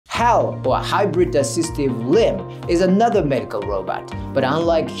H.A.L, or hybrid assistive limb, is another medical robot, but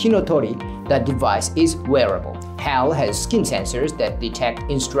unlike Hinotori, that device is wearable. H.A.L has skin sensors that detect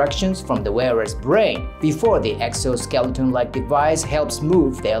instructions from the wearer's brain before the exoskeleton-like device helps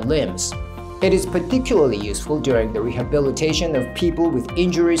move their limbs. It is particularly useful during the rehabilitation of people with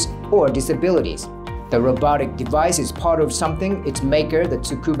injuries or disabilities. The robotic device is part of something its maker, the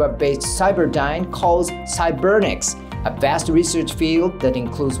Tsukuba-based Cyberdyne, calls cybernetics, a vast research field that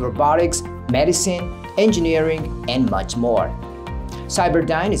includes robotics, medicine, engineering, and much more.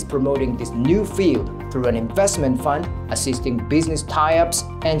 Cyberdyne is promoting this new field through an investment fund, assisting business tie-ups,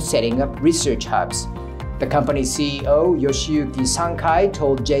 and setting up research hubs. The company's CEO, Yoshiyuki Sankai,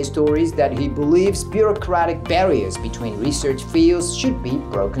 told J-Stories that he believes bureaucratic barriers between research fields should be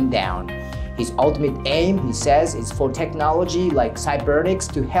broken down. His ultimate aim, he says, is for technology like cybernetics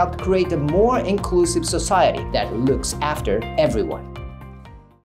to help create a more inclusive society that looks after everyone.